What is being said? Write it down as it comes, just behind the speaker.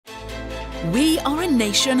We are a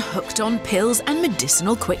nation hooked on pills and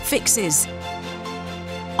medicinal quick fixes.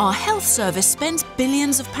 Our health service spends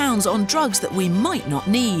billions of pounds on drugs that we might not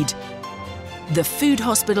need. The Food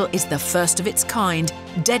Hospital is the first of its kind,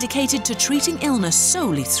 dedicated to treating illness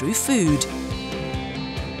solely through food.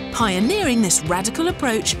 Pioneering this radical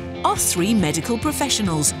approach are 3 medical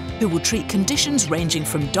professionals who will treat conditions ranging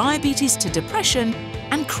from diabetes to depression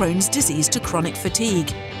and Crohn's disease to chronic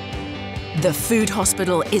fatigue. The Food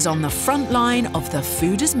Hospital is on the front line of the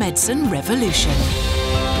food as medicine revolution.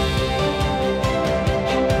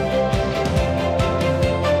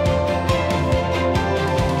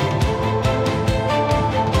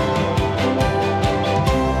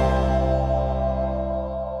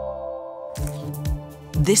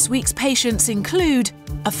 This week's patients include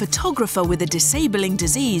a photographer with a disabling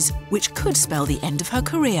disease which could spell the end of her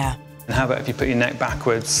career. And how about if you put your neck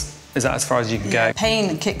backwards? Is that as far as you can go?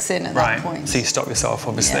 Pain kicks in at that point. So you stop yourself,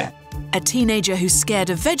 obviously. Yeah. A teenager who's scared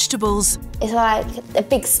of vegetables. It's like a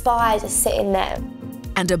big spider sitting there.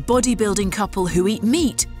 And a bodybuilding couple who eat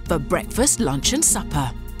meat for breakfast, lunch and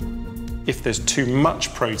supper. If there's too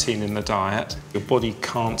much protein in the diet, your body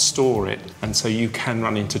can't store it, and so you can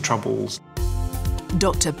run into troubles.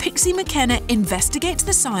 Dr. Pixie McKenna investigates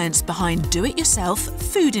the science behind do-it-yourself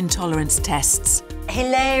food intolerance tests.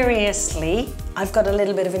 Hilariously, I've got a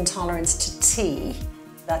little bit of intolerance to tea.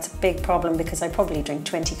 That's a big problem because I probably drink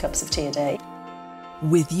 20 cups of tea a day.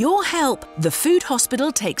 With your help, the Food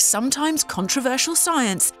Hospital takes sometimes controversial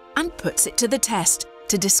science and puts it to the test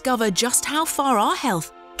to discover just how far our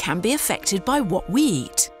health can be affected by what we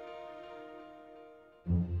eat.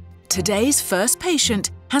 Today's first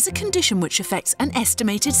patient has a condition which affects an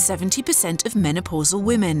estimated 70% of menopausal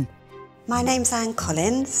women. My name's Anne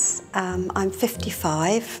Collins. I'm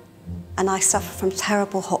 55 and I suffer from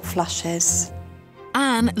terrible hot flushes.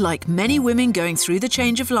 Anne, like many women going through the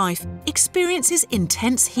change of life, experiences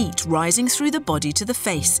intense heat rising through the body to the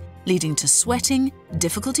face, leading to sweating,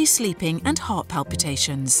 difficulty sleeping and heart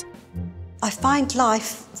palpitations. I find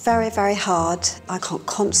life very, very hard. I can't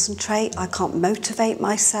concentrate, I can't motivate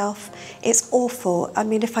myself. It's awful. I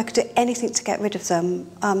mean, if I could do anything to get rid of them,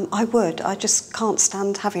 I would. I just can't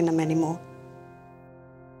stand having them anymore.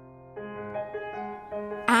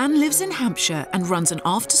 Anne lives in Hampshire and runs an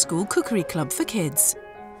after-school cookery club for kids.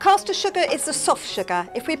 Caster sugar is the soft sugar.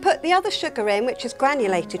 If we put the other sugar in, which is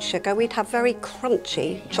granulated sugar, we'd have very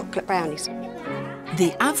crunchy chocolate brownies.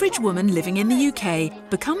 The average woman living in the UK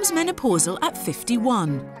becomes menopausal at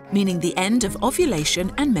 51, meaning the end of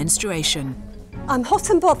ovulation and menstruation. I'm hot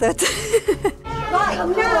and bothered. Right,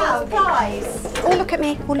 now, guys. Oh, look at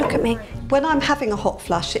me, oh, look at me. When I'm having a hot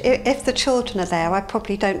flush, if the children are there, I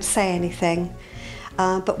probably don't say anything.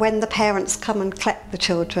 But when the parents come and collect the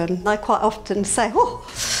children, I quite often say, oh,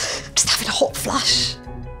 I'm just having a hot flush.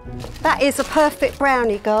 That is a perfect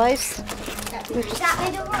brownie, guys. Is that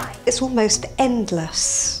made all right? It's almost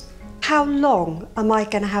endless. How long am I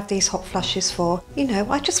going to have these hot flushes for? You know,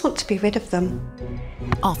 I just want to be rid of them.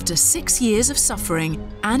 After 6 years of suffering,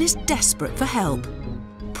 Anne is desperate for help.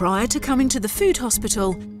 Prior to coming to the Food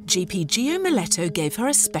Hospital, GP Gio Miletto gave her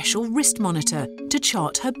a special wrist monitor to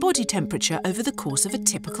chart her body temperature over the course of a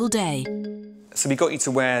typical day. So we got you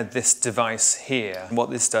to wear this device here. What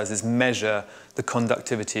this does is measure the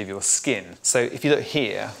conductivity of your skin. So if you look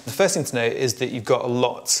here, the first thing to know is that you've got a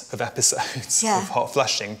lot of episodes of hot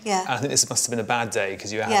flushing. Yeah. And I think this must have been a bad day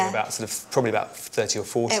because you were having about probably about 30 or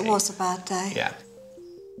 40. It was a bad day. Yeah.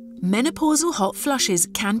 Menopausal hot flushes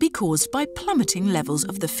can be caused by plummeting levels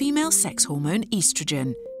of the female sex hormone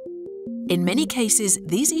estrogen. In many cases,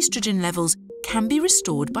 these estrogen levels can be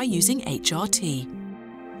restored by using HRT.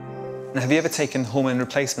 Now, have you ever taken hormone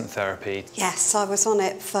replacement therapy? Yes, I was on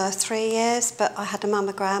it for 3 years, but I had a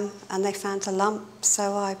mammogram and they found a lump,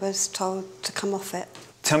 so I was told to come off it.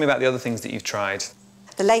 Tell me about the other things that you've tried.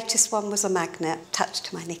 The latest one was a magnet attached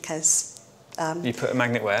to my knickers. You put a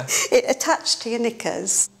magnet where? It attached to your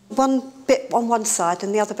knickers. One bit on one side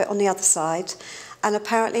and the other bit on the other side. And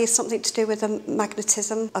apparently it's something to do with the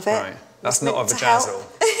magnetism of it. Right. That's not a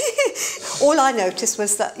vajazzle. All I noticed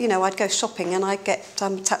was that, you know, I'd go shopping and I'd get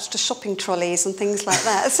attached to shopping trolleys and things like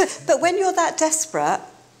that. But when you're that desperate,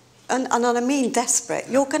 and I mean desperate,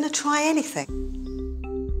 you're going to try anything.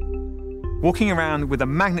 Walking around with a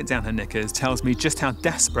magnet down her knickers tells me just how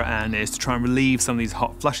desperate Anne is to try and relieve some of these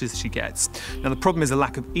hot flushes she gets. Now, the problem is a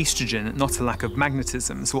lack of estrogen, not a lack of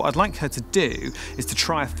magnetism. So what I'd like her to do is to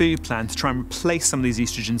try a food plan to try and replace some of these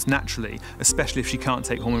estrogens naturally, especially if she can't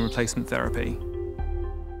take hormone replacement therapy.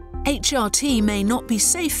 HRT may not be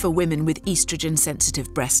safe for women with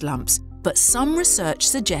estrogen-sensitive breast lumps, but some research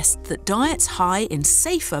suggests that diets high in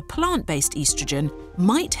safer plant-based estrogen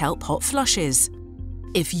might help hot flushes.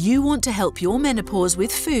 If you want to help your menopause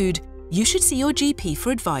with food, you should see your GP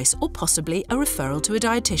for advice or possibly a referral to a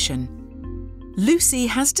dietitian. Lucy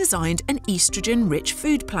has designed an estrogen-rich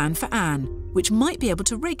food plan for Anne, which might be able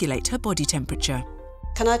to regulate her body temperature.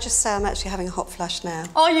 Can I just say I'm actually having a hot flush now?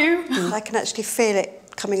 Are you? I can actually feel it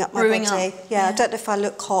coming up my Brewing body. up. Yeah, I don't know if I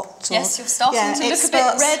look hot or... Yes, you're starting to look a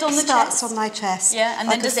bit red on the chest. It starts on my chest. Yeah, and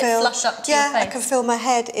then does it flush up to your face? Yeah, I can feel my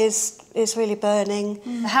head is really burning.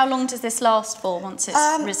 How long does this last for once it's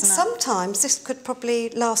risen up? Sometimes this could probably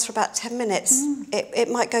last for about 10 minutes. It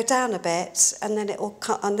might go down a bit and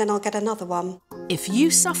then I'll get another one. If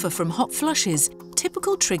you suffer from hot flushes,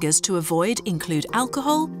 typical triggers to avoid include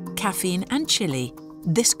alcohol, caffeine and chili.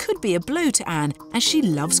 This could be a blow to Anne as she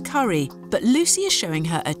loves curry, but Lucy is showing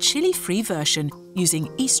her a chili-free version using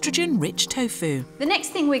estrogen-rich tofu. The next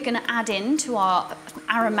thing we're going to add in to our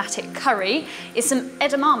aromatic curry is some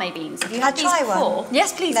edamame beans. Have you had these before? One?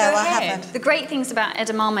 Yes, please, no, go I ahead. haven't. The great things about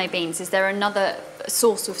edamame beans is they're another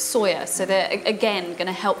source of soya, so they're, again, going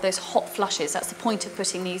to help those hot flushes. That's the point of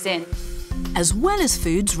putting these in. As well as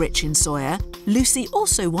foods rich in soya, Lucy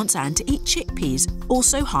also wants Anne to eat chickpeas,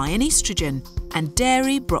 also high in estrogen, and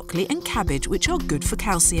dairy, broccoli and cabbage, which are good for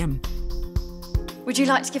calcium. Would you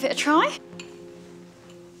like to give it a try?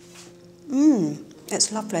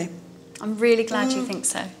 It's lovely. I'm really glad you think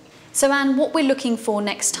so. So Anne, what we're looking for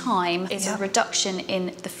next time is a reduction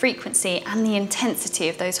in the frequency and the intensity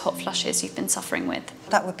of those hot flushes you've been suffering with.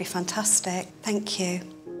 That would be fantastic. Thank you.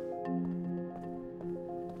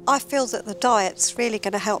 I feel that the diet's really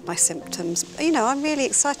going to help my symptoms. You know, I'm really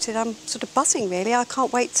excited. I'm sort of buzzing, really. I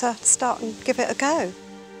can't wait to start and give it a go.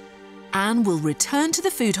 Anne will return to the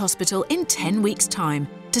food hospital in 10 weeks' time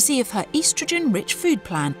to see if her estrogen-rich food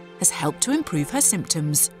plan has helped to improve her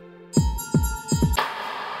symptoms.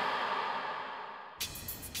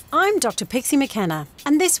 I'm Dr. Pixie McKenna,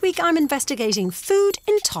 and this week I'm investigating food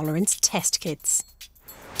intolerance test kits.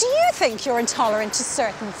 Do you think you're intolerant to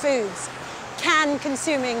certain foods? Can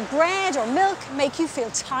consuming bread or milk make you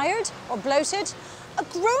feel tired or bloated? A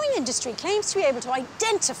growing industry claims to be able to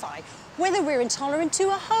identify whether we're intolerant to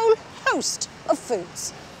a whole host of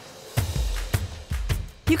foods.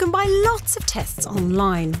 You can buy lots of tests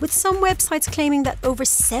online, with some websites claiming that over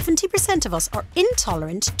 70% of us are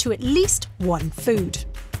intolerant to at least one food.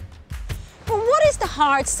 But what is the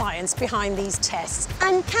hard science behind these tests?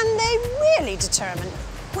 And can they really determine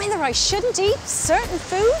whether I shouldn't eat certain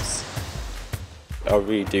foods? I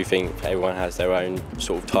really do think everyone has their own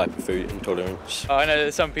sort of type of food intolerance. I know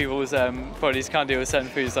that some people's bodies can't deal with certain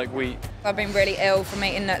foods like wheat. I've been really ill from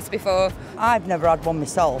eating nuts before. I've never had one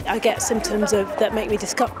myself. I get symptoms that make me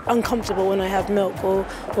uncomfortable when I have milk or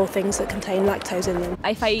things that contain lactose in them.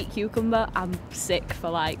 If I eat cucumber, I'm sick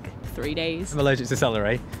for like 3 days. I'm allergic to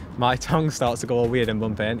celery. My tongue starts to go all weird and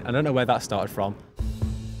bumping. I don't know where that started from.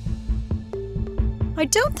 I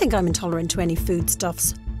don't think I'm intolerant to any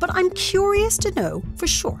foodstuffs, but I'm curious to know for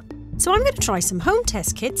sure. So I'm going to try some home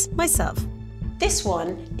test kits myself. This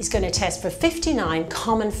one is going to test for 59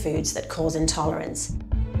 common foods that cause intolerance.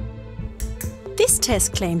 This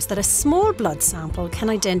test claims that a small blood sample can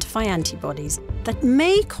identify antibodies that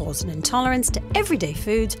may cause an intolerance to everyday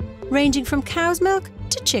foods, ranging from cow's milk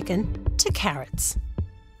to chicken to carrots.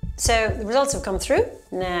 So the results have come through.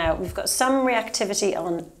 Now we've got some reactivity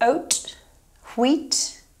on oat,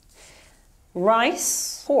 wheat,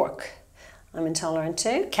 rice, pork I'm intolerant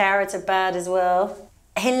to. Carrots are bad as well.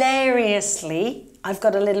 Hilariously, I've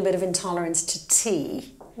got a little bit of intolerance to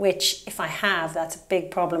tea, which if I have, that's a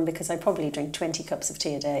big problem because I probably drink 20 cups of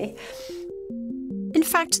tea a day. In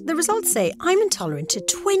fact, the results say I'm intolerant to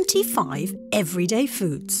 25 everyday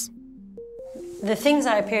foods. The things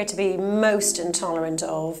I appear to be most intolerant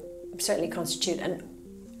of certainly constitute a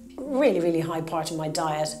really, really high part of my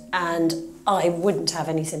diet, and I wouldn't have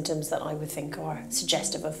any symptoms that I would think are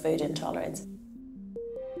suggestive of food intolerance.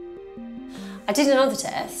 I did another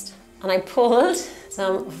test and I pulled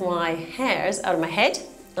some of my hairs out of my head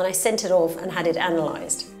and I sent it off and had it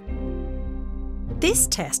analysed. This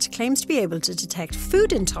test claims to be able to detect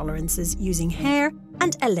food intolerances using hair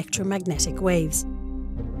and electromagnetic waves.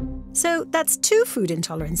 So that's 2 food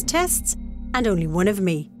intolerance tests and only one of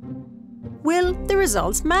me. Will the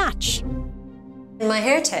results match? My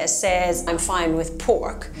hair test says I'm fine with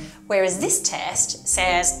pork, whereas this test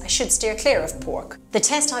says I should steer clear of pork. The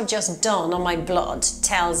test I've just done on my blood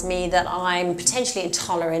tells me that I'm potentially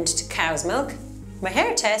intolerant to cow's milk. My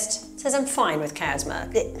hair test says I'm fine with cow's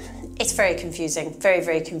milk. It's very confusing, very,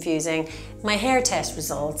 very confusing. My hair test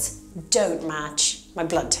results don't match my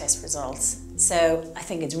blood test results. So I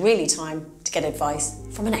think it's really time to get advice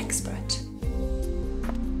from an expert.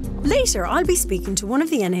 Later, I'll be speaking to one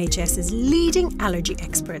of the NHS's leading allergy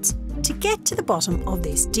experts to get to the bottom of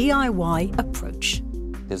this DIY approach.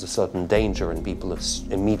 There's a certain danger in people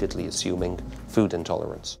immediately assuming food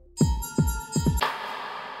intolerance.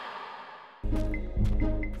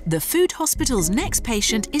 The food hospital's next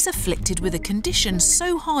patient is afflicted with a condition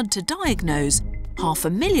so hard to diagnose,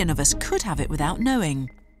 500,000 of us could have it without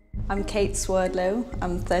knowing. I'm Kate Swerdlow.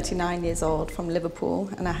 I'm 39 years old from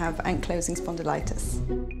Liverpool and I have ankylosing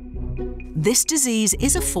spondylitis. This disease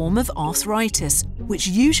is a form of arthritis, which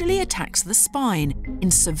usually attacks the spine, in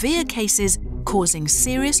severe cases causing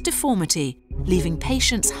serious deformity, leaving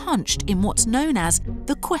patients hunched in what's known as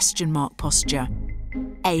the question mark posture.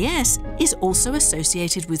 AS is also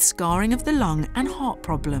associated with scarring of the lung and heart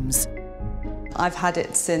problems. I've had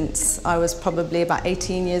it since I was probably about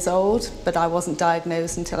 18 years old, but I wasn't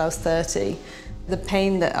diagnosed until I was 30. The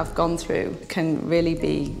pain that I've gone through can really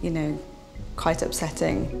be, quite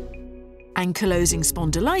upsetting. Ankylosing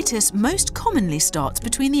spondylitis most commonly starts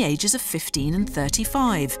between the ages of 15 and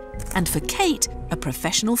 35. And for Kate, a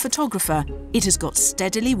professional photographer, it has got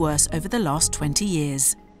steadily worse over the last 20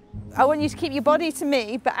 years. I want you to keep your body to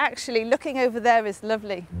me, but actually looking over there is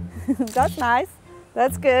lovely. That's nice,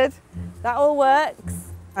 that's good, that all works.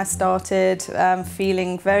 I started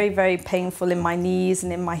feeling very, very painful in my knees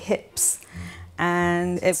and in my hips,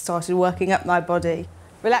 and it started working up my body.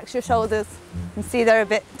 Relax your shoulders, you can see they're a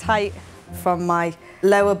bit tight. From my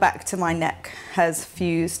lower back to my neck has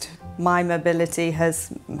fused. My mobility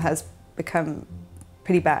has become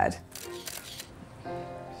pretty bad.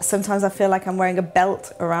 Sometimes I feel like I'm wearing a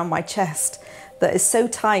belt around my chest that is so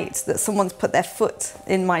tight that someone's put their foot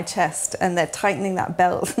in my chest and they're tightening that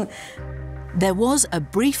belt. There was a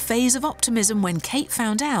brief phase of optimism when Kate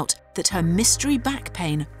found out that her mystery back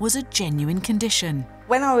pain was a genuine condition.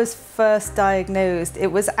 When I was first diagnosed,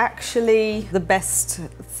 it was actually the best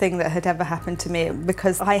thing that had ever happened to me,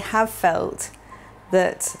 because I have felt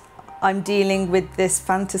that I'm dealing with this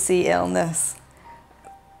fantasy illness.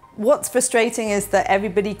 What's frustrating is that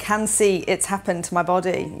everybody can see it's happened to my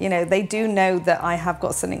body. They do know that I have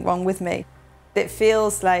got something wrong with me. It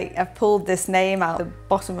feels like I've pulled this name out of the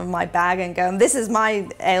bottom of my bag and gone, this is my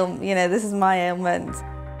ailment, this is my ailment.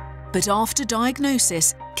 But after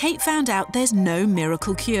diagnosis, Kate found out there's no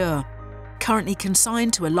miracle cure. Currently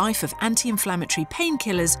consigned to a life of anti-inflammatory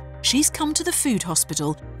painkillers, she's come to the food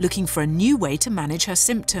hospital looking for a new way to manage her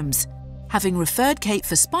symptoms. Having referred Kate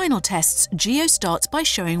for spinal tests, Gio starts by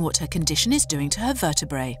showing what her condition is doing to her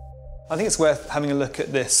vertebrae. I think it's worth having a look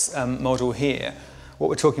at this model here. What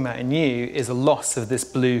we're talking about in you is a loss of this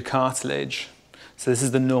blue cartilage. So this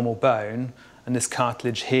is the normal bone, and this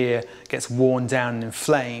cartilage here gets worn down and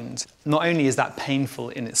inflamed. Not only is that painful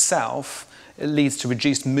in itself, it leads to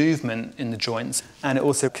reduced movement in the joints, and it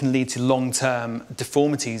also can lead to long-term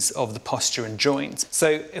deformities of the posture and joints.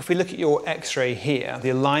 So if we look at your x-ray here,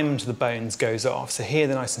 the alignment of the bones goes off. So here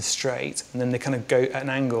they're nice and straight, and then they kind of go at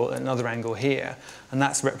an angle, at another angle here, and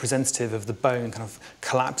that's representative of the bone kind of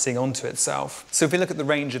collapsing onto itself. So if we look at the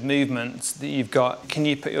range of movement that you've got, can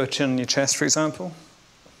you put your chin on your chest, for example?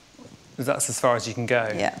 Because that's as far as you can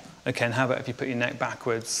go. Yeah. Okay, and how about if you put your neck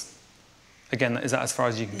backwards? Again, is that as far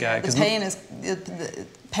as you can go? The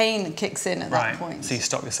pain kicks in at that point. So you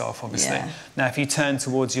stop yourself, obviously. Yeah. Now, if you turn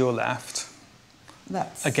towards your left,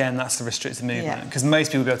 again, that's the restricted movement. Because most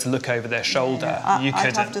people will be able to look over their shoulder. You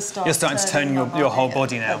couldn't. I'd have to start You're starting to turn your whole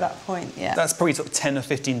body now. At that point, yeah. That's probably sort of 10 or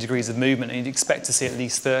 15 degrees of movement, and you'd expect to see at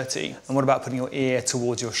least 30. And what about putting your ear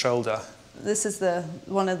towards your shoulder? This is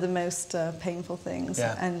one of the most painful things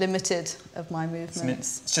and limited of my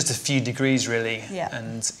movements. It's just a few degrees, really. Yeah.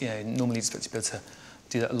 And normally you'd expect to be able to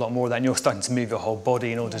do that a lot more of that, and you're starting to move your whole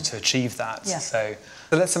body in order to achieve that. Yeah. So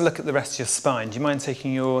let's have a look at the rest of your spine. Do you mind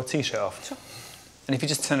taking your t-shirt off? Sure. And if you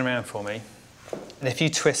just turn around for me, and if you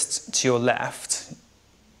twist to your left,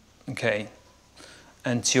 okay,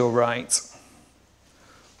 and to your right, so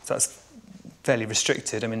that's fairly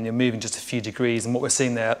restricted. I mean, you're moving just a few degrees, and what we're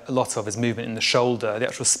seeing there a lot of is movement in the shoulder. The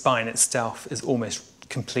actual spine itself is almost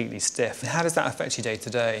completely stiff. How does that affect you day to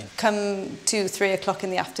day? Come to 3 o'clock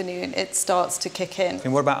in the afternoon, it starts to kick in.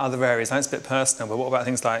 And what about other areas? I know it's a bit personal, but what about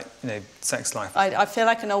things like, sex life? I feel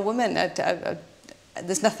like an old woman.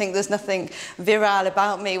 There's nothing virile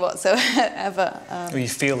about me whatsoever. You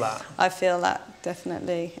feel that? I feel that,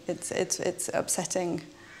 definitely. It's upsetting.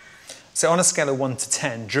 So on a scale of 1 to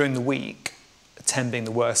 10, during the week, 10 being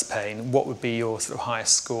the worst pain, what would be your sort of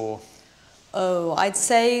highest score? Oh, I'd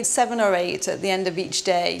say 7 or 8 at the end of each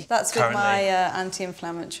day. That's with Currently. my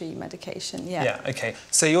anti-inflammatory medication, yeah. Yeah, okay.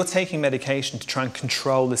 So you're taking medication to try and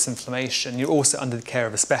control this inflammation. You're also under the care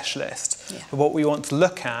of a specialist. Yeah. But what we want to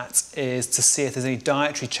look at is to see if there's any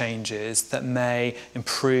dietary changes that may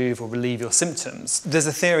improve or relieve your symptoms. There's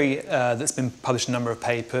a theory that's been published in a number of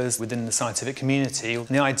papers within the scientific community. And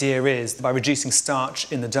the idea is that by reducing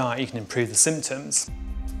starch in the diet, you can improve the symptoms.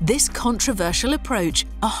 This controversial approach,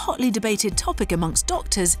 a hotly debated topic amongst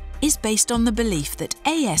doctors, is based on the belief that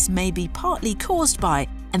AS may be partly caused by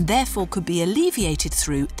and therefore could be alleviated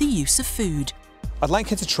through the use of food. I'd like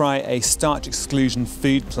her to try a starch exclusion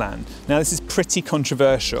food plan. Now, this is pretty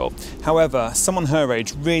controversial. However, someone her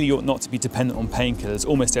age really ought not to be dependent on painkillers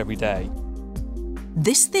almost every day.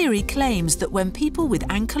 This theory claims that when people with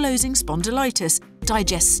ankylosing spondylitis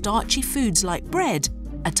digest starchy foods like bread,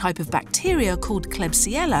 a type of bacteria called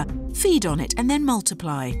Klebsiella feed on it and then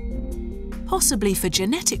multiply. Possibly for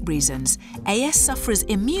genetic reasons, AS sufferers'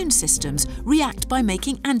 immune systems react by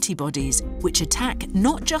making antibodies, which attack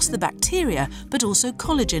not just the bacteria, but also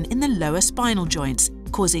collagen in the lower spinal joints,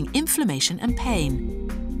 causing inflammation and pain.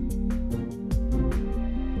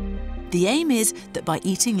 The aim is that by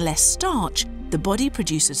eating less starch, the body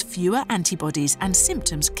produces fewer antibodies and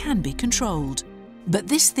symptoms can be controlled. But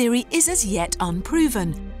this theory is as yet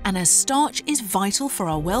unproven, and as starch is vital for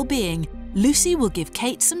our well-being, Lucy will give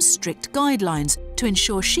Kate some strict guidelines to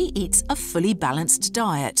ensure she eats a fully balanced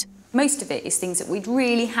diet. Most of it is things that we'd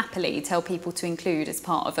really happily tell people to include as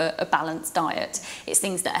part of a balanced diet. It's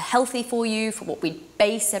things that are healthy for you, for what we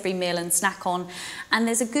base every meal and snack on, and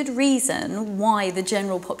there's a good reason why the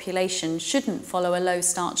general population shouldn't follow a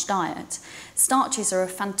low-starch diet. Starches are a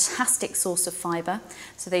fantastic source of fibre,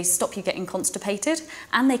 so they stop you getting constipated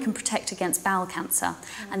and they can protect against bowel cancer.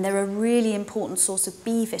 And they're a really important source of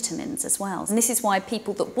B vitamins as well. And this is why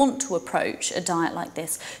people that want to approach a diet like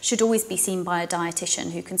this should always be seen by a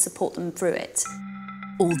dietitian who can support them through it.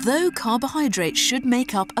 Although carbohydrates should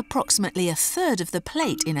make up approximately a third of the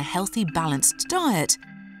plate in a healthy, balanced diet,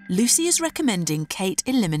 Lucy is recommending Kate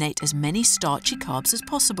eliminate as many starchy carbs as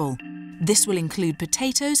possible. This will include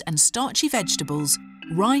potatoes and starchy vegetables,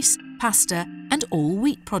 rice, pasta, and all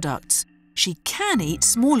wheat products. She can eat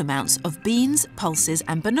small amounts of beans, pulses,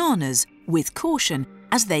 and bananas, with caution,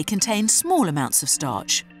 as they contain small amounts of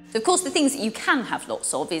starch. So of course the things that you can have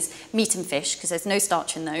lots of is meat and fish, because there's no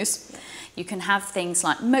starch in those. You can have things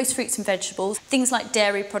like most fruits and vegetables, things like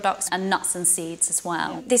dairy products and nuts and seeds as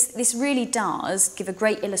well. This really does give a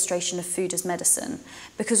great illustration of food as medicine,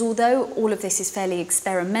 because although all of this is fairly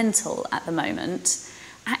experimental at the moment,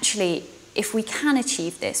 actually if we can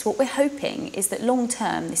achieve this, what we're hoping is that long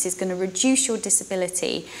term this is going to reduce your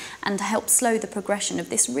disability and help slow the progression of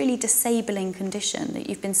this really disabling condition that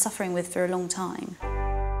you've been suffering with for a long time.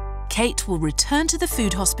 Kate will return to the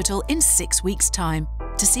food hospital in 6 weeks' time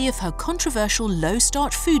to see if her controversial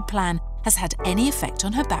low-starch food plan has had any effect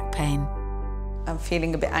on her back pain. I'm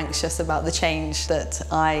feeling a bit anxious about the change that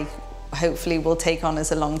I hopefully will take on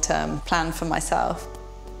as a long-term plan for myself.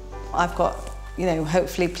 I've got, you know,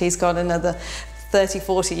 hopefully, please God, another 30,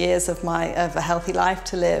 40 years of a healthy life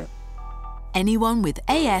to live. Anyone with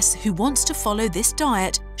AS who wants to follow this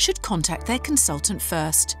diet should contact their consultant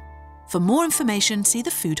first. For more information, see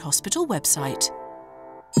the Food Hospital website.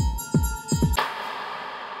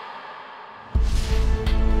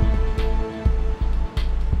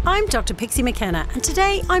 I'm Dr. Pixie McKenna, and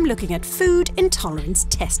today I'm looking at food intolerance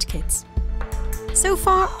test kits. So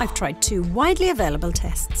far, I've tried 2 widely available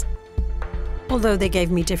tests. Although they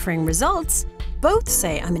gave me differing results, both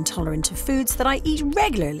say I'm intolerant to foods that I eat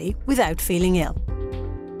regularly without feeling ill.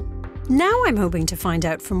 Now I'm hoping to find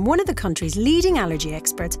out from one of the country's leading allergy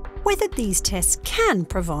experts whether these tests can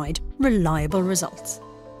provide reliable results.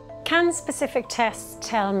 Can specific tests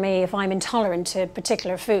tell me if I'm intolerant to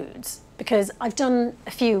particular foods? Because I've done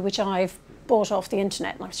a few which I've bought off the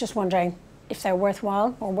internet, and I was just wondering if they're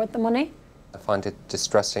worthwhile or worth the money. I find it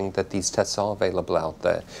distressing that these tests are available out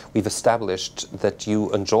there. We've established that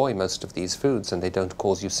you enjoy most of these foods and they don't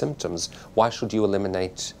cause you symptoms. Why should you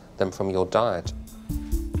eliminate them from your diet?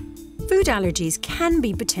 Food allergies can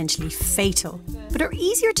be potentially fatal, but are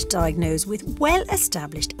easier to diagnose with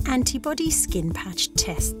well-established antibody skin patch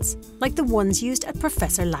tests, like the ones used at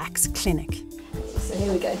Professor Lack's clinic. So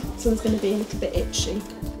here we go. This one's going to be a little bit itchy.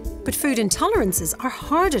 But food intolerances are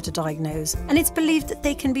harder to diagnose, and it's believed that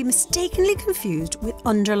they can be mistakenly confused with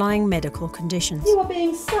underlying medical conditions. You are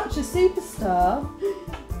being such a superstar.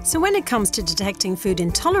 So when it comes to detecting food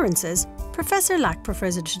intolerances, Professor Lack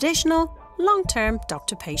prefers a traditional, long-term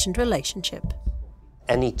doctor-patient relationship.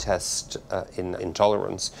 any test in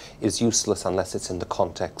intolerance is useless unless it's in the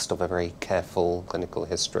context of a very careful clinical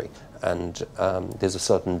history. And there's a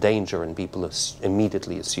certain danger in people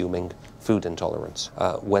immediately assuming food intolerance.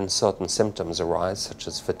 When certain symptoms arise, such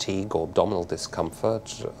as fatigue or abdominal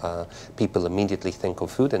discomfort, people immediately think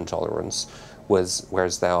of food intolerance,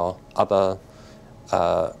 whereas there are other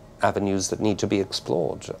avenues that need to be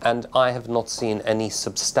explored. And I have not seen any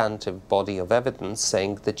substantive body of evidence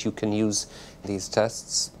saying that you can use these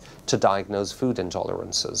tests to diagnose food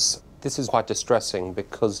intolerances. This is quite distressing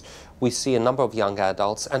because we see a number of young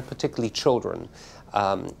adults, and particularly children,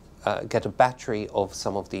 get a battery of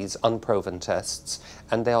some of these unproven tests,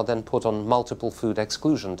 and they are then put on multiple food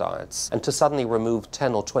exclusion diets. And to suddenly remove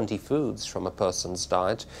 10 or 20 foods from a person's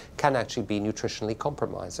diet can actually be nutritionally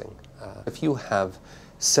compromising. If you have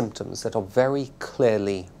symptoms that are very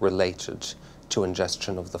clearly related to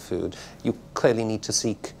ingestion of the food, you clearly need to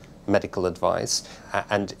seek medical advice,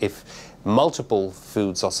 and if multiple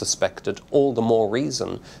foods are suspected, all the more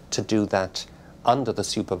reason to do that under the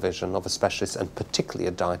supervision of a specialist, and particularly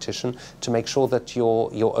a dietitian, to make sure that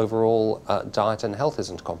your overall diet and health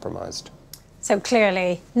isn't compromised. So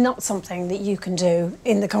clearly not something that you can do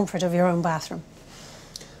in the comfort of your own bathroom.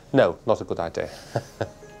 No, not a good idea.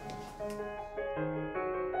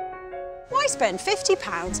 Why spend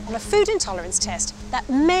 £50 on a food intolerance test that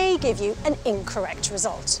may give you an incorrect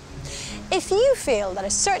result? If you feel that a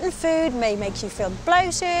certain food may make you feel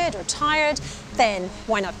bloated or tired, then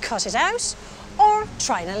why not cut it out or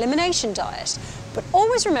try an elimination diet? But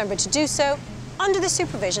always remember to do so under the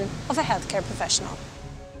supervision of a healthcare professional.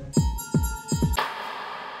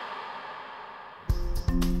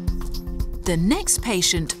 The next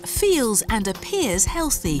patient feels and appears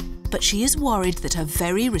healthy, but she is worried that her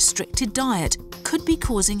very restricted diet could be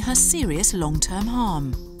causing her serious long-term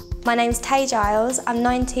harm. My name's Taigh, I'm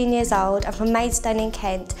 19 years old, I'm from Maidstone in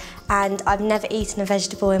Kent, and I've never eaten a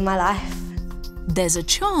vegetable in my life. There's a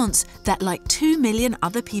chance that, like 2 million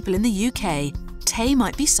other people in the UK, Taigh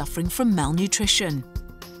might be suffering from malnutrition.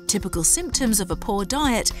 Typical symptoms of a poor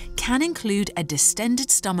diet can include a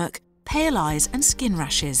distended stomach, pale eyes and skin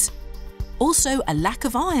rashes. Also, a lack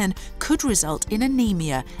of iron could result in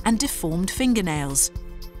anemia and deformed fingernails.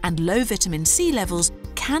 And low vitamin C levels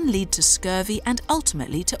can lead to scurvy and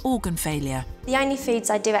ultimately to organ failure. The only foods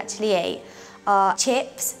I do actually eat are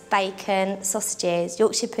chips, bacon, sausages,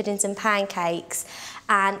 Yorkshire puddings and pancakes,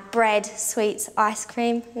 and bread, sweets, ice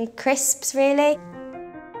cream and crisps, really.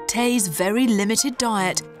 Taigh's very limited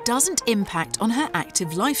diet doesn't impact on her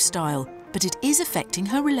active lifestyle, but it is affecting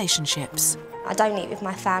her relationships. I don't eat with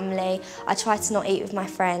my family, I try to not eat with my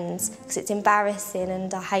friends because it's embarrassing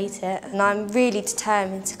and I hate it. And I'm really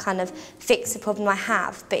determined to kind of fix the problem I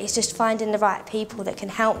have, but it's just finding the right people that can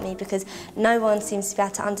help me because no one seems to be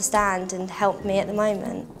able to understand and help me at the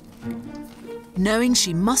moment. Knowing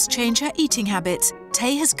she must change her eating habits,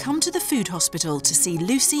 Taigh has come to the food hospital to see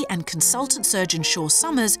Lucy and consultant surgeon Shaw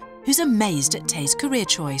Summers, who's amazed at Taigh's career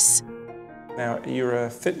choice. Now, you're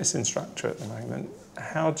a fitness instructor at the moment.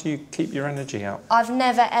 How do you keep your energy up? I've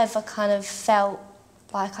never ever kind of felt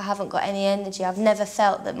like I haven't got any energy. I've never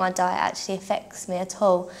felt that my diet actually affects me at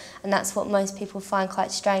all. And that's what most people find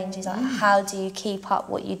quite strange, is like, how do you keep up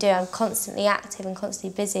what you do? I'm constantly active and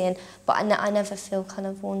constantly busy, but I never feel kind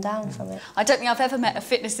of worn down from it. I don't think I've ever met a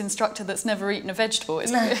fitness instructor that's never eaten a vegetable.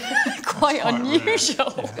 It's quite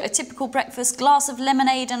unusual. Yeah. A typical breakfast, glass of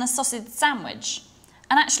lemonade and a sausage sandwich.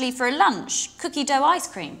 And actually for a lunch, cookie dough ice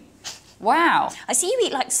cream. Wow. I see you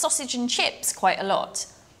eat like sausage and chips quite a lot.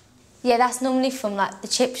 Yeah, that's normally from like the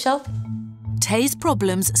chip shop. Taigh's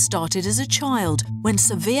problems started as a child when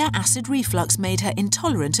severe acid reflux made her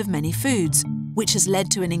intolerant of many foods, which has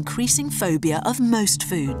led to an increasing phobia of most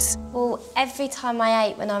foods. Well, every time I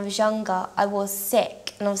ate when I was younger, I was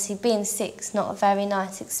sick. And obviously being sick's not a very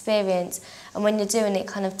nice experience. And when you're doing it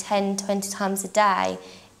kind of 10, 20 times a day,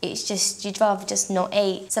 it's just, you'd rather just not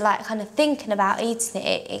eat. So like kind of thinking about eating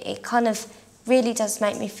it kind of really does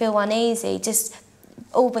make me feel uneasy, just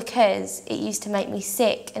all because it used to make me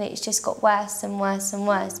sick and it's just got worse and worse and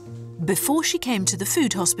worse. Before she came to the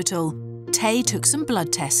food hospital, Taigh took some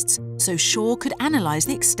blood tests so Shaw could analyse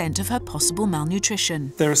the extent of her possible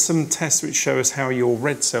malnutrition. There are some tests which show us how your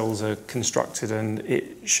red cells are constructed, and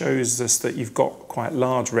it shows us that you've got quite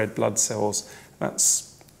large red blood cells. That's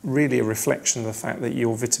really a reflection of the fact that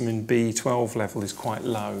your vitamin B12 level is quite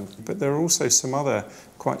low. But there are also some other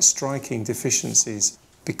quite striking deficiencies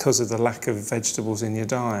because of the lack of vegetables in your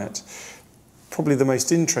diet. Probably the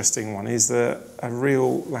most interesting one is a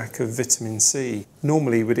real lack of vitamin C.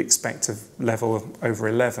 Normally we'd expect a level of over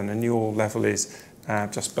 11 and your level is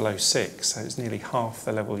just below 6, so it's nearly half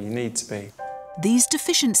the level you need to be. These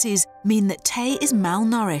deficiencies mean that Taigh is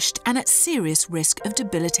malnourished and at serious risk of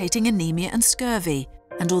debilitating anemia and scurvy.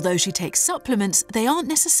 And although she takes supplements, they aren't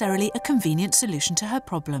necessarily a convenient solution to her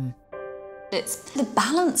problem. It's the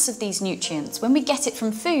balance of these nutrients. When we get it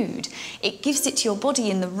from food, it gives it to your body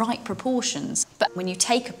in the right proportions. But when you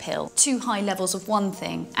take a pill, too high levels of one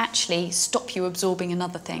thing actually stop you absorbing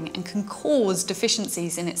another thing and can cause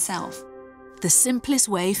deficiencies in itself. The simplest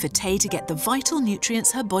way for Taigh to get the vital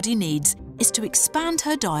nutrients her body needs is to expand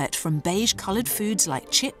her diet from beige-coloured foods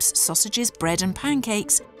like chips, sausages, bread and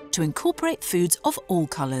pancakes to incorporate foods of all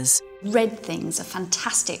colours. Red things are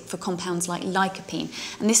fantastic for compounds like lycopene,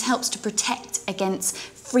 and this helps to protect against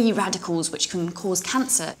free radicals which can cause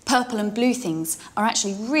cancer. Purple and blue things are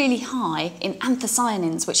actually really high in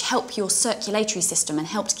anthocyanins, which help your circulatory system and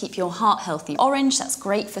help to keep your heart healthy. Orange, that's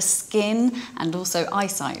great for skin and also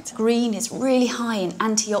eyesight. Green is really high in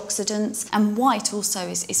antioxidants, and white also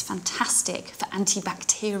is fantastic for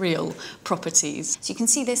antibacterial properties. So you can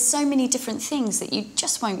see there's so many different things that you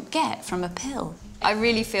just won't get from a pill. I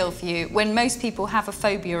really feel for you. When most people have a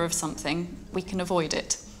phobia of something, we can avoid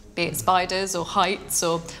it. Be it spiders or heights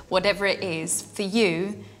or whatever it is. For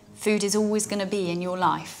you, food is always going to be in your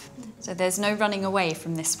life. So there's no running away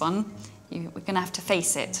from this one. We're going to have to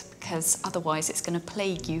face it, because otherwise it's going to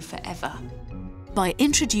plague you forever. By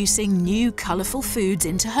introducing new colourful foods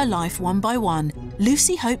into her life one by one,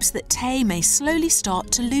 Lucy hopes that Taigh may slowly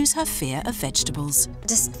start to lose her fear of vegetables. I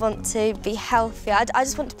just want to be healthy. I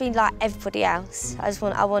just want to be like everybody else.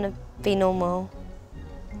 I want to be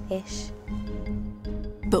normal-ish.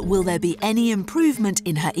 But will there be any improvement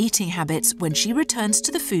in her eating habits when she returns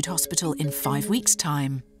to the food hospital in 5 weeks'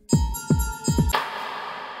 time?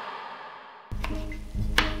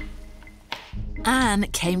 Anne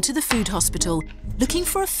came to the food hospital looking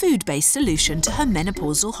for a food-based solution to her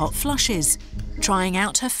menopausal hot flushes. Trying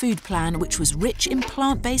out her food plan, which was rich in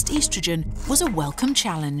plant-based estrogen, was a welcome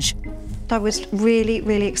challenge. I was really,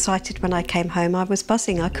 really excited when I came home. I was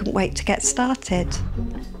buzzing. I couldn't wait to get started.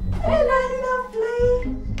 Hello,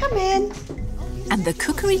 lovely. Come in. And the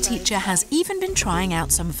cookery teacher has even been trying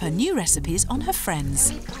out some of her new recipes on her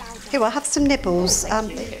friends. Here, I'll have some nibbles.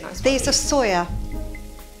 These are soya.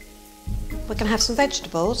 We're going to have some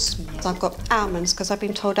vegetables. I've got almonds, because I've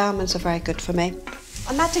been told almonds are very good for me.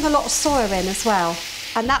 I'm adding a lot of soya in as well,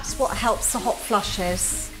 and that's what helps the hot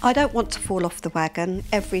flushes. I don't want to fall off the wagon.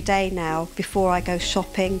 Every day now, before I go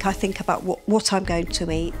shopping, I think about what I'm going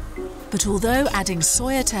to eat. But although adding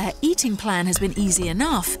soya to her eating plan has been easy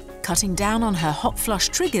enough, cutting down on her hot flush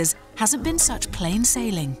triggers hasn't been such plain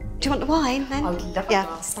sailing. Do you want the wine then? I would definitely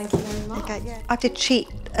ask. Thank you very much. Okay, yeah. I did cheat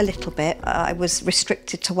a little bit. I was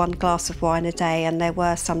restricted to 1 glass of wine a day, and there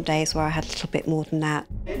were some days where I had a little bit more than that.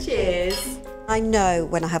 Cheers. I know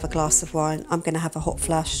when I have a glass of wine, I'm going to have a hot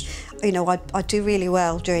flush. You know, I do really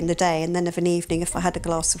well during the day, and then of an evening, if I had a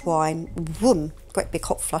glass of wine, boom, great big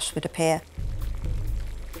hot flush would appear.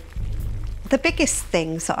 The biggest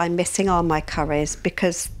things that I'm missing are my curries,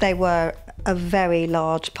 because they were a very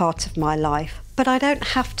large part of my life. But I don't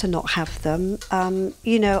have to not have them.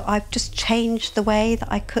 You know, I've just changed the way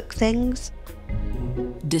that I cook things.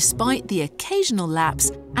 Despite the occasional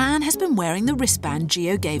lapse, Anne has been wearing the wristband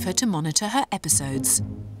Gio gave her to monitor her episodes.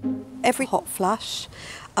 Every hot flush,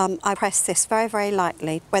 I press this very, very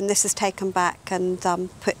lightly. When this is taken back and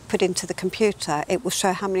put into the computer, it will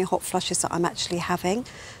show how many hot flushes that I'm actually having.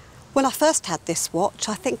 When I first had this watch,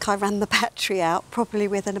 I think I ran the battery out probably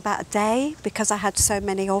within about a day, because I had so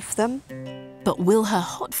many of them. But will her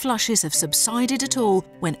hot flushes have subsided at all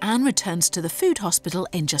when Anne returns to the food hospital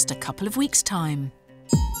in just a couple of weeks' time?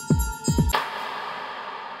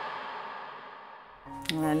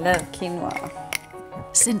 I love quinoa.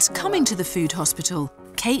 Since coming to the food hospital,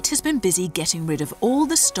 Kate has been busy getting rid of all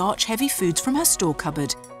the starch-heavy foods from her store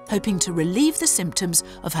cupboard, hoping to relieve the symptoms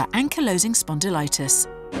of her ankylosing spondylitis.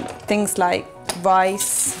 Things like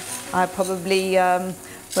rice, I probably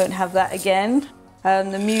won't have that again.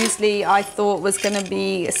 The muesli I thought was going to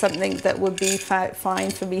be something that would be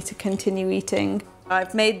fine for me to continue eating.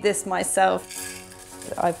 I've made this myself.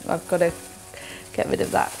 I've got to get rid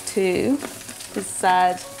of that too. It's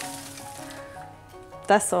sad.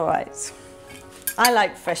 That's all right. I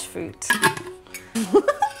like fresh fruit. Oh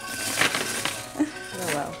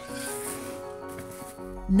well.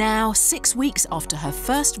 Now, 6 weeks after her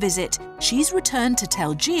first visit, she's returned to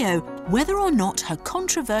tell Gio whether or not her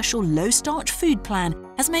controversial low-starch food plan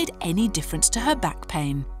has made any difference to her back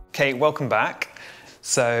pain. Kate, welcome back.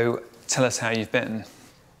 So, tell us how you've been.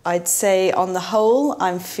 I'd say, on the whole,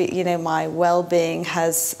 my well-being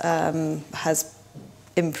has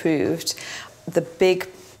improved. The big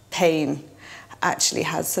pain actually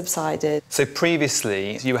has subsided. So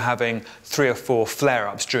previously you were having 3 or 4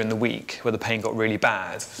 flare-ups during the week where the pain got really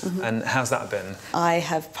bad. And how's that been? I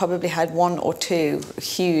have probably had 1 or 2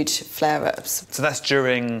 huge flare-ups. So that's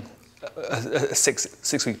during a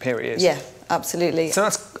six-week period? Yeah, absolutely. So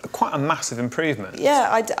that's quite a massive improvement. Yeah,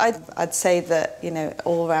 I'd say that, you know,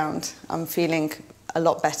 all round I'm feeling a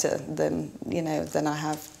lot better than, you know, than I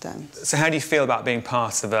have done. So how do you feel about being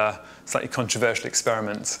part of a slightly controversial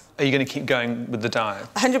experiment? Are you going to keep going with the diet?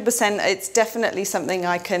 100%. It's definitely something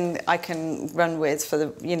I can run with for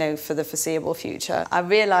the, you know, for the foreseeable future. I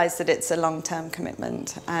realise that it's a long-term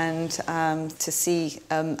commitment, and to see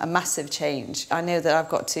a massive change, I know that I've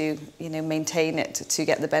got to, you know, maintain it to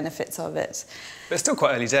get the benefits of it. But it's still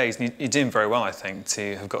quite early days, and you're doing very well, I think,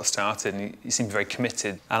 to have got started, and you seem very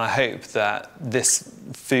committed. And I hope that this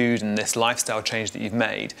food and this lifestyle change that you've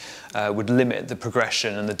made would limit the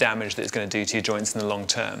progression and the damage that it's going to do to your joints in the long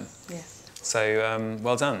term. Yes. So,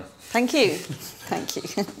 well done. Thank you. Thank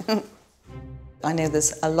you. I know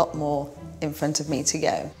there's a lot more in front of me to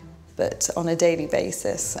go, but on a daily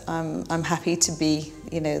basis, I'm happy to be,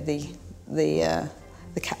 you know, the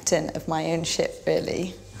captain of my own ship,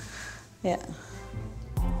 really. Yeah.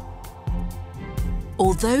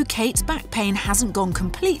 Although Kate's back pain hasn't gone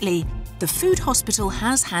completely, the food hospital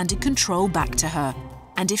has handed control back to her.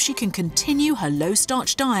 And if she can continue her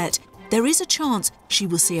low-starch diet, there is a chance she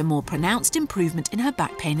will see a more pronounced improvement in her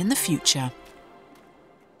back pain in the future.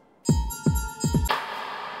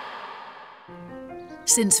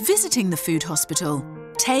 Since visiting the food hospital,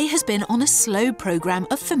 Taigh has been on a slow programme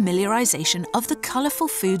of familiarisation of the colourful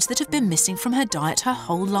foods that have been missing from her diet her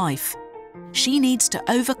whole life. She needs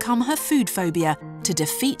to overcome her food phobia to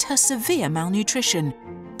defeat her severe malnutrition,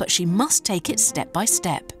 but she must take it step by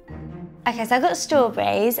step. Okay, so I've got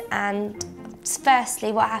strawberries, and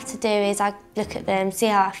firstly what I have to do is I look at them, see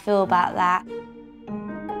how I feel about that.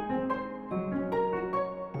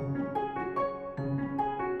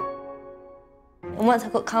 And once I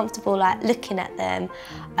got comfortable like looking at them,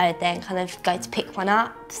 I would then kind of go to pick one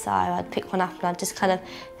up. So I'd pick one up and I'd just kind of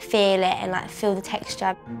feel it and like feel the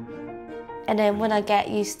texture. And then when I get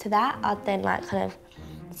used to that, I'd then like kind of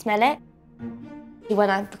smell it. When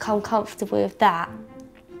I become comfortable with that,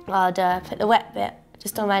 I'd put the wet bit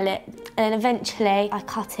just on my lip. And then eventually I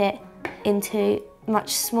cut it into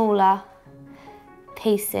much smaller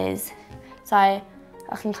pieces. So I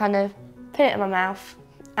can kind of put it in my mouth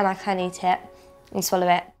and I can eat it and swallow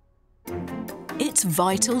it. It's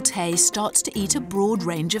vital Taigh starts to eat a broad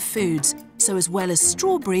range of foods, so as well as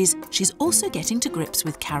strawberries, she's also getting to grips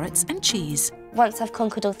with carrots and cheese. Once I've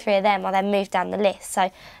conquered all 3 of them, I'll then move down the list.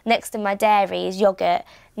 So next on my dairy is yoghurt,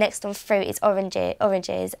 next on fruit is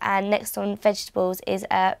oranges, and next on vegetables is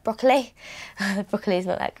broccoli. Broccoli is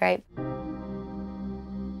not that great.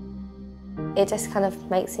 It just kind of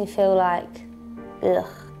makes me feel like, ugh.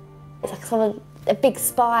 It's like a big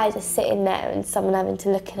spider sitting there and someone having to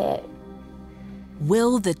look at it.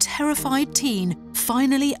 Will the terrified teen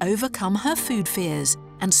finally overcome her food fears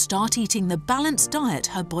and start eating the balanced diet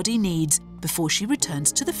her body needs before she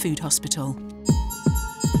returns to the food hospital?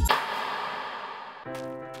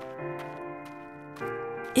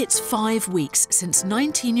 It's 5 weeks since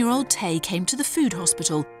 19-year-old Taigh came to the food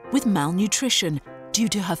hospital with malnutrition due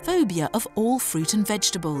to her phobia of all fruit and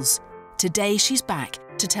vegetables. Today she's back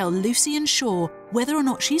to tell Lucy and Shaw whether or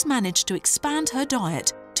not she's managed to expand her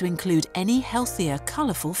diet to include any healthier,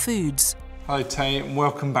 colourful foods. Hello Taigh, and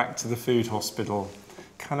welcome back to the food hospital.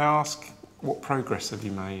 Can I ask, what progress have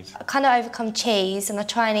you made? I kind of overcome cheese, and I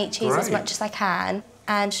try and eat cheese as much as I can,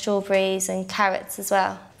 and strawberries and carrots as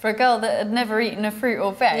well. For a girl that had never eaten a fruit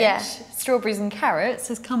or veg, strawberries and carrots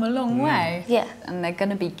has come a long way. Yeah. And they're going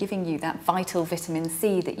to be giving you that vital vitamin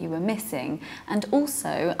C that you were missing, and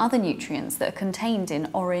also other nutrients that are contained in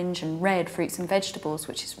orange and red fruits and vegetables,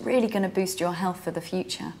 which is really going to boost your health for the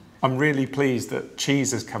future. I'm really pleased that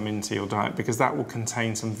cheese has come into your diet, because that will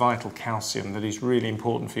contain some vital calcium that is really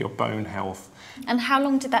important for your bone health. And how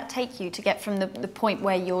long did that take you to get from the point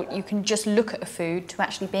where you can just look at a food to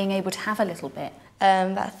actually being able to have a little bit?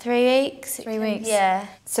 About 3 weeks. 3 weeks? Yeah.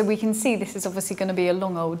 So we can see this is obviously going to be a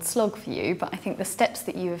long old slog for you, but I think the steps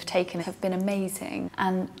that you have taken have been amazing,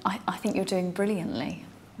 and I think you're doing brilliantly.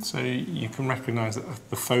 So you can recognise that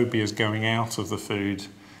the phobia is going out of the food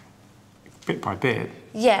bit by bit.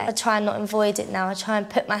 Yeah, I try and not avoid it now. I try and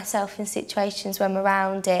put myself in situations when I'm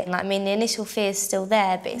around it. Like, I mean, the initial fear is still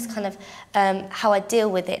there, but it's kind of how I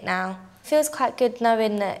deal with it now. It feels quite good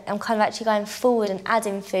knowing that I'm kind of actually going forward and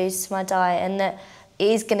adding foods to my diet, and that it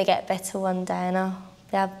is going to get better one day, and I'll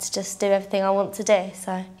be able to just do everything I want to do.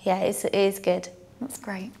 So, yeah, it is good. That's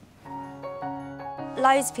great.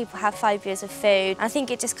 Loads of people have phobias of food. I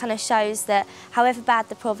think it just kind of shows that however bad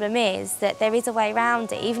the problem is, that there is a way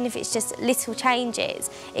around it. Even if it's just little changes,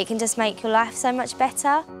 it can just make your life so much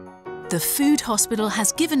better. The Food Hospital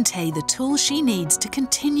has given Taigh the tools she needs to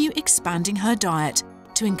continue expanding her diet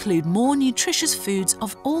to include more nutritious foods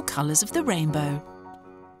of all colours of the rainbow.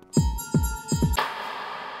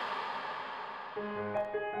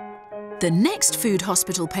 The next Food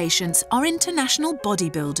Hospital patients are international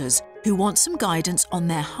bodybuilders who want some guidance on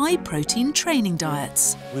their high-protein training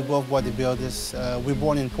diets. We're both bodybuilders. We're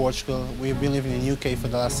born in Portugal. We've been living in the UK for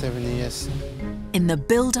the last 7 years. In the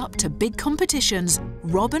build-up to big competitions,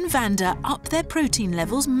 Rob and Vanda up their protein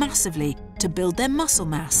levels massively to build their muscle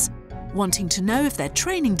mass. Wanting to know if their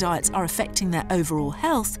training diets are affecting their overall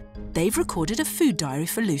health, they've recorded a food diary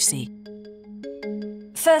for Lucy.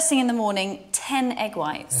 First thing in the morning, 10 egg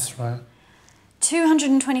whites. That's right.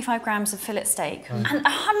 225 grams of fillet steak Right. and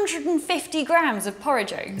 150 grams of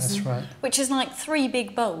porridge oats. That's right. Which is like 3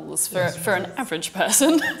 big bowls for an average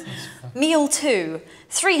person. Meal 2,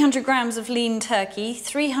 300 grams of lean turkey,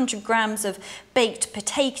 300 grams of baked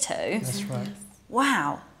potato. That's right.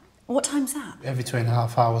 Wow. What time's that? Every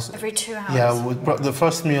 2.5 hours. Every 2 hours? Yeah, the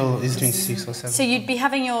first meal is between 6 or 7. So you'd be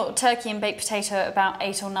having your turkey and baked potato at about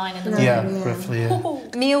 8 or 9 in the morning? Yeah, roughly,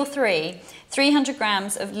 yeah. Meal 3, 300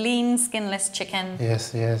 grams of lean skinless chicken.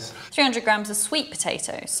 Yes, yes. 300 grams of sweet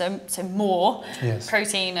potato, so more Yes.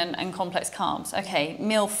 protein and complex carbs. Okay,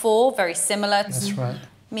 meal 4, very similar. That's right.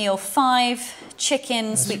 Meal 5,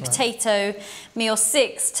 chicken, That's sweet right. potato. Meal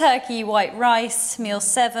 6, turkey, white rice. Meal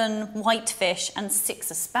 7, white fish and 6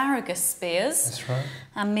 asparagus spears. That's right.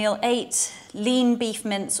 And meal 8, lean beef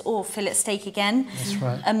mince or fillet steak again. That's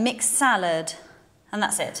right. A mixed salad. And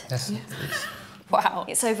that's it. That's it. Wow,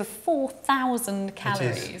 it's over 4,000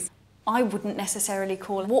 calories. I wouldn't necessarily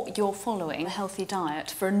call what you're following a healthy diet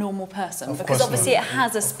for a normal person, because obviously it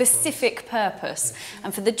has a specific purpose.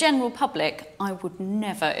 And for the general public, I would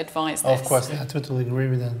never advise this. Of course, I totally agree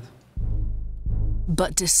with that.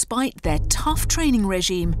 But despite their tough training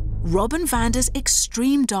regime, Rob and Vanda's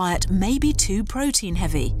extreme diet may be too protein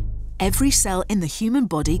heavy. Every cell in the human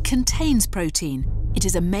body contains protein. It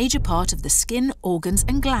is a major part of the skin, organs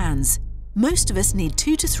and glands. Most of us need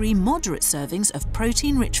 2 to 3 moderate servings of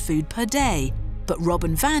protein-rich food per day, but Rob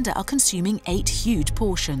and Vanda are consuming 8 huge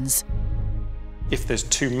portions. If there's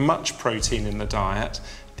too much protein in the diet,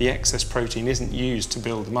 the excess protein isn't used to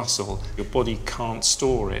build muscle. Your body can't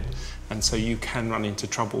store it, and so you can run into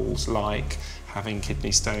troubles like having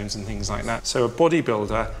kidney stones and things like that. So a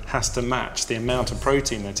bodybuilder has to match the amount of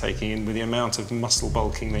protein they're taking in with the amount of muscle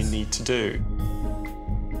bulking they need to do.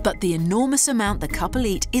 But the enormous amount the couple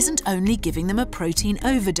eat isn't only giving them a protein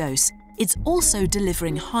overdose, it's also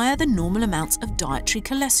delivering higher than normal amounts of dietary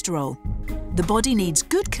cholesterol. The body needs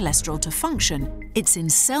good cholesterol to function. It's in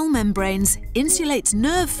cell membranes, insulates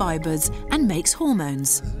nerve fibres and makes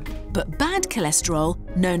hormones. But bad cholesterol,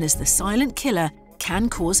 known as the silent killer, can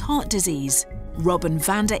cause heart disease. Rob and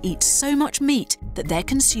Vanda eat so much meat that they're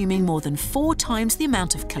consuming more than 4 times the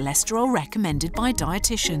amount of cholesterol recommended by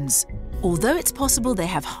dietitians. Although it's possible they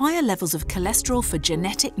have higher levels of cholesterol for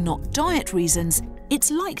genetic, not diet reasons,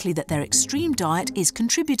 it's likely that their extreme diet is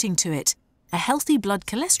contributing to it. A healthy blood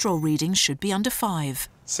cholesterol reading should be under 5.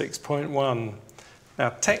 6.1. Now,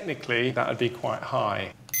 technically, that would be quite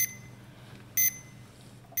high.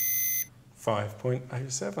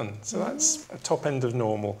 5.07. So that's a top end of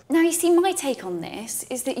normal. Now, you see, my take on this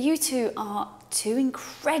is that you two are 2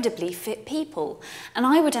 incredibly fit people, and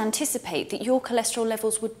I would anticipate that your cholesterol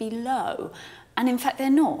levels would be low, and in fact they're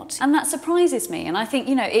not. And that surprises me, and I think,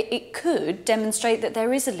 you know, it could demonstrate that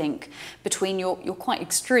there is a link between your quite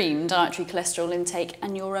extreme dietary cholesterol intake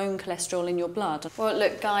and your own cholesterol in your blood. Well,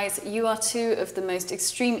 look, guys, you are 2 of the most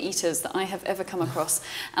extreme eaters that I have ever come across,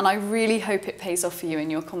 and I really hope it pays off for you in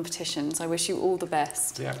your competitions. I wish you all the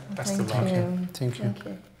best. Yeah, best of luck. Thank you.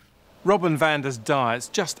 Rob and Vanda's diets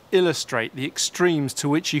just illustrate the extremes to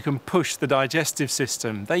which you can push the digestive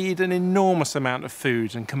system. They eat an enormous amount of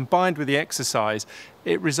food, and combined with the exercise,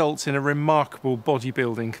 it results in a remarkable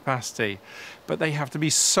bodybuilding capacity. But they have to be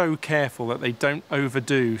so careful that they don't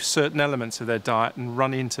overdo certain elements of their diet and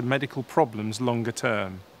run into medical problems longer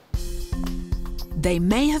term. They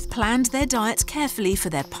may have planned their diets carefully for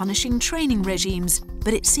their punishing training regimes,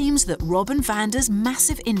 but it seems that Rob and Vanda's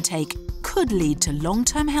massive intake could lead to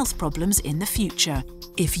long-term health problems in the future.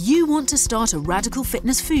 If you want to start a radical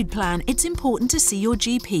fitness food plan, it's important to see your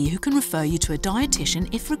GP, who can refer you to a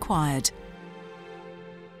dietitian if required.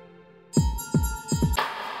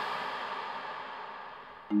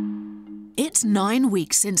 It's 9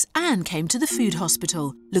 weeks since Anne came to the food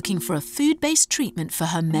hospital looking for a food-based treatment for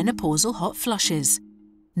her menopausal hot flushes.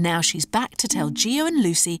 Now she's back to tell Gio and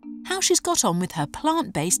Lucy how she's got on with her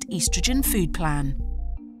plant-based estrogen food plan.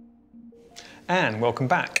 Anne, welcome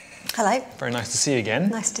back. Hello. Very nice to see you again.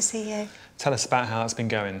 Nice to see you. Tell us about how that's been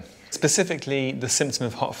going. Specifically, the symptom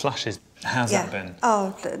of hot flushes. How's that been?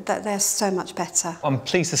 Oh, they're so much better. I'm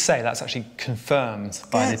pleased to say that's actually confirmed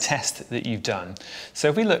by the test that you've done. So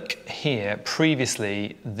if we look here,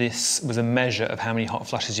 previously this was a measure of how many hot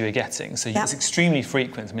flushes you were getting. So it's extremely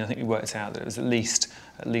frequent. I mean, I think we worked out that it was at least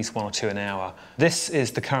 1 or 2 an hour. This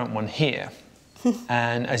is the current one here.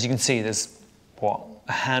 And as you can see, there's, what,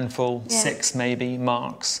 a handful, 6 maybe,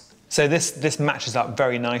 marks. So this matches up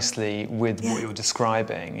very nicely with what you're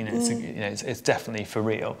describing. You know, it's definitely for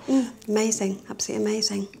real. Amazing, absolutely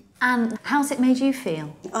amazing. And how's it made you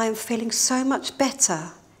feel? I'm feeling so much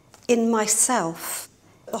better in myself.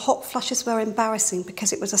 The hot flushes were embarrassing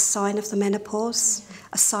because it was a sign of the menopause,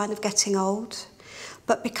 a sign of getting old.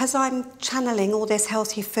 But because I'm channeling all this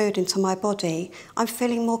healthy food into my body, I'm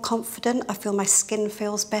feeling more confident. I feel my skin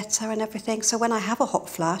feels better and everything. So when I have a hot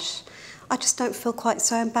flush, I just don't feel quite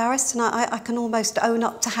so embarrassed, and I can almost own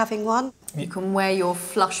up to having one. You can wear your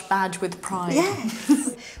flush badge with pride.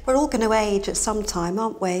 Yes. We're all going to age at some time,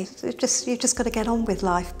 aren't we? You've just got to get on with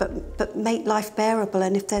life, but make life bearable.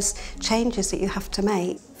 And if there's changes that you have to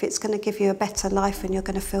make, if it's going to give you a better life and you're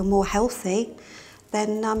going to feel more healthy,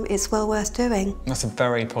 then it's well worth doing. That's a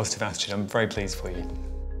very positive attitude. I'm very pleased for you.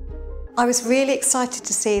 I was really excited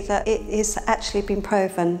to see that it is actually been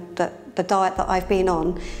proven that the diet that I've been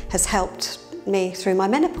on has helped me through my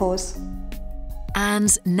menopause.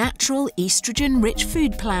 Anne's natural estrogen-rich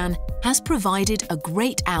food plan has provided a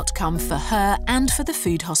great outcome for her and for the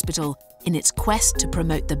food hospital in its quest to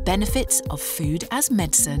promote the benefits of food as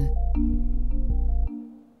medicine.